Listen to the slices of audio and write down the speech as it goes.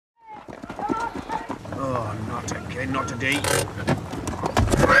Oh, not again, not today.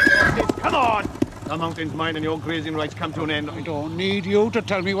 Come on! The mountain's mine and your grazing rights come to an end. I don't need you to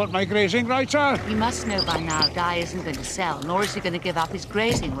tell me what my grazing rights are. You must know by now Guy isn't going to sell, nor is he going to give up his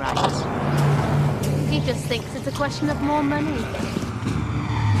grazing rights. He just thinks it's a question of more money.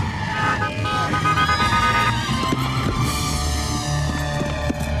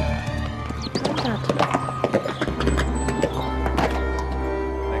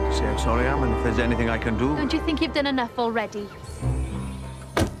 Like to say I'm sorry, Am, and if there's anything I can do... Don't you think you've done enough already?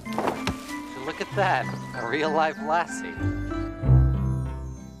 Look at that, a real-life lassie.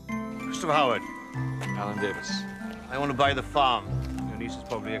 Christopher Howard. Alan Davis. I want to buy the farm. Your niece has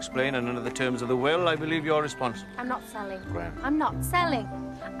probably explained, and under the terms of the will, I believe you're responsible. I'm not selling. Gwen. I'm not selling.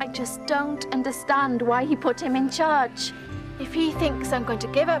 I just don't understand why he put him in charge. If he thinks I'm going to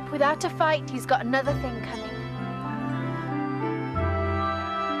give up without a fight, he's got another thing coming.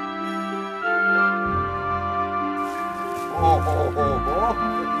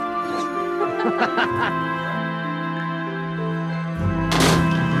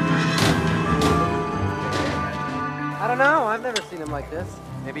 I don't know, I've never seen him like this.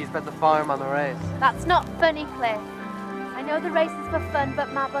 Maybe he's bet the farm on the race. That's not funny, Cliff. I know the race is for fun,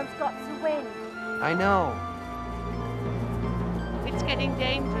 but Mabon's got to win. I know. It's getting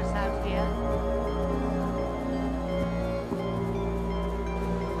dangerous out here.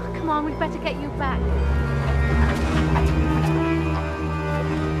 Oh, come on, we'd better get you back.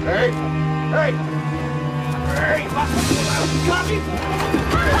 Hey! Hey! Hey!